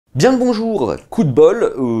Bien le bonjour, coup de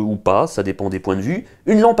bol, ou pas, ça dépend des points de vue,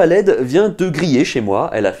 une lampe à LED vient de griller chez moi,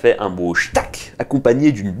 elle a fait un beau ch'tac,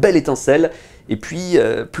 accompagné d'une belle étincelle, et puis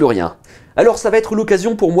plus rien. Alors ça va être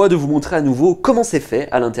l'occasion pour moi de vous montrer à nouveau comment c'est fait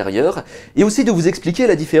à l'intérieur, et aussi de vous expliquer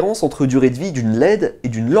la différence entre durée de vie d'une LED et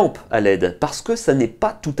d'une lampe à LED, parce que ça n'est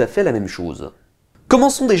pas tout à fait la même chose.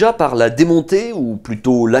 Commençons déjà par la démonter, ou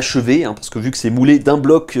plutôt l'achever, parce que vu que c'est moulé d'un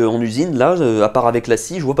bloc en usine, là, à part avec la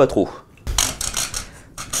scie, je vois pas trop.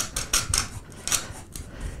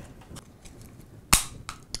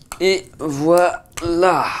 Et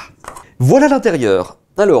voilà. Voilà l'intérieur.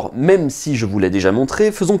 Alors, même si je vous l'ai déjà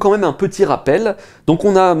montré, faisons quand même un petit rappel. Donc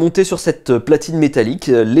on a monté sur cette platine métallique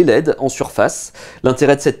les LED en surface.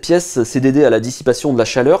 L'intérêt de cette pièce, c'est d'aider à la dissipation de la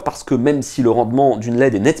chaleur, parce que même si le rendement d'une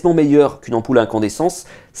LED est nettement meilleur qu'une ampoule à incandescence,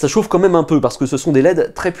 ça chauffe quand même un peu, parce que ce sont des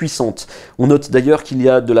LED très puissantes. On note d'ailleurs qu'il y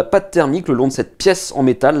a de la pâte thermique le long de cette pièce en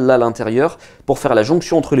métal, là à l'intérieur, pour faire la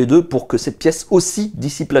jonction entre les deux, pour que cette pièce aussi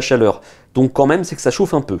dissipe la chaleur. Donc quand même, c'est que ça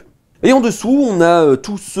chauffe un peu. Et en dessous, on a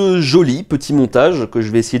tout ce joli petit montage que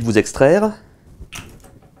je vais essayer de vous extraire.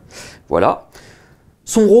 Voilà.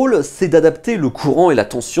 Son rôle, c'est d'adapter le courant et la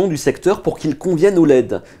tension du secteur pour qu'il convienne au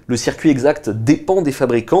LED. Le circuit exact dépend des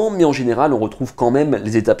fabricants, mais en général, on retrouve quand même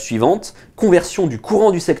les étapes suivantes. Conversion du courant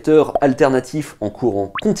du secteur alternatif en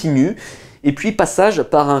courant continu, et puis passage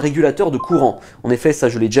par un régulateur de courant. En effet, ça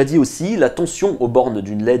je l'ai déjà dit aussi, la tension aux bornes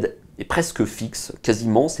d'une LED est presque fixe,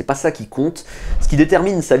 quasiment, c'est pas ça qui compte. Ce qui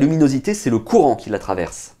détermine sa luminosité, c'est le courant qui la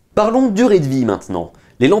traverse. Parlons durée de vie maintenant.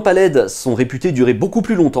 Les lampes à LED sont réputées durer beaucoup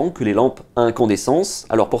plus longtemps que les lampes à incandescence.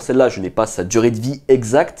 Alors pour celle-là, je n'ai pas sa durée de vie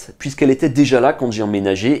exacte, puisqu'elle était déjà là quand j'ai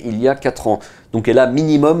emménagé il y a 4 ans. Donc elle a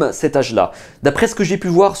minimum cet âge-là. D'après ce que j'ai pu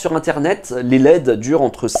voir sur internet, les LED durent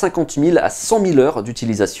entre 50 000 à 100 000 heures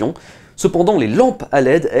d'utilisation. Cependant, les lampes à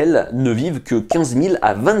LED, elles, ne vivent que 15 000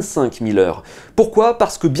 à 25 000 heures. Pourquoi?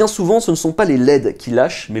 Parce que bien souvent, ce ne sont pas les LED qui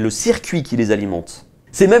lâchent, mais le circuit qui les alimente.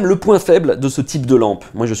 C'est même le point faible de ce type de lampe.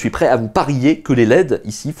 Moi, je suis prêt à vous parier que les LED,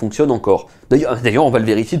 ici, fonctionnent encore. D'ailleurs, on va le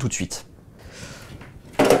vérifier tout de suite.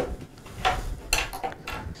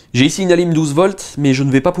 J'ai ici une allime 12 volts, mais je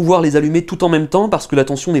ne vais pas pouvoir les allumer tout en même temps parce que la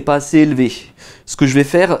tension n'est pas assez élevée. Ce que je vais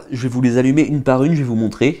faire, je vais vous les allumer une par une, je vais vous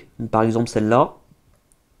montrer. Par exemple, celle-là.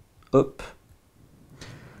 Hop.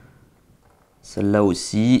 Celle-là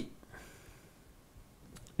aussi.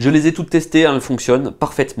 Je les ai toutes testées, elles fonctionnent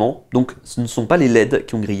parfaitement. Donc ce ne sont pas les LED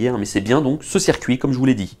qui ont grillé, mais c'est bien donc ce circuit, comme je vous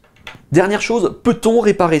l'ai dit. Dernière chose, peut-on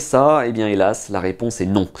réparer ça? Eh bien hélas, la réponse est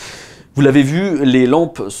non. Vous l'avez vu, les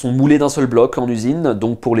lampes sont moulées d'un seul bloc en usine,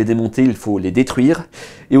 donc pour les démonter, il faut les détruire.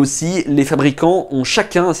 Et aussi, les fabricants ont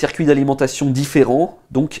chacun un circuit d'alimentation différent,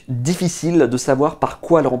 donc difficile de savoir par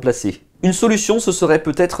quoi le remplacer. Une solution, ce serait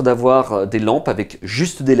peut-être d'avoir des lampes avec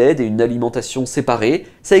juste des LED et une alimentation séparée.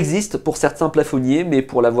 Ça existe pour certains plafonniers, mais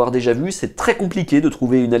pour l'avoir déjà vu, c'est très compliqué de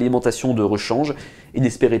trouver une alimentation de rechange. Et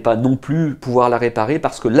n'espérez pas non plus pouvoir la réparer,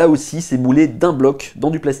 parce que là aussi, c'est moulé d'un bloc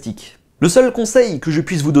dans du plastique. Le seul conseil que je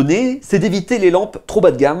puisse vous donner, c'est d'éviter les lampes trop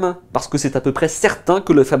bas de gamme, parce que c'est à peu près certain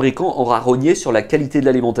que le fabricant aura rogné sur la qualité de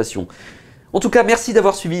l'alimentation. En tout cas, merci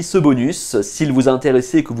d'avoir suivi ce bonus. S'il vous a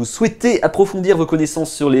intéressé et que vous souhaitez approfondir vos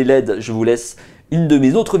connaissances sur les LED, je vous laisse une de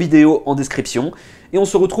mes autres vidéos en description. Et on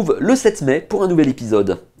se retrouve le 7 mai pour un nouvel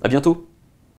épisode. À bientôt!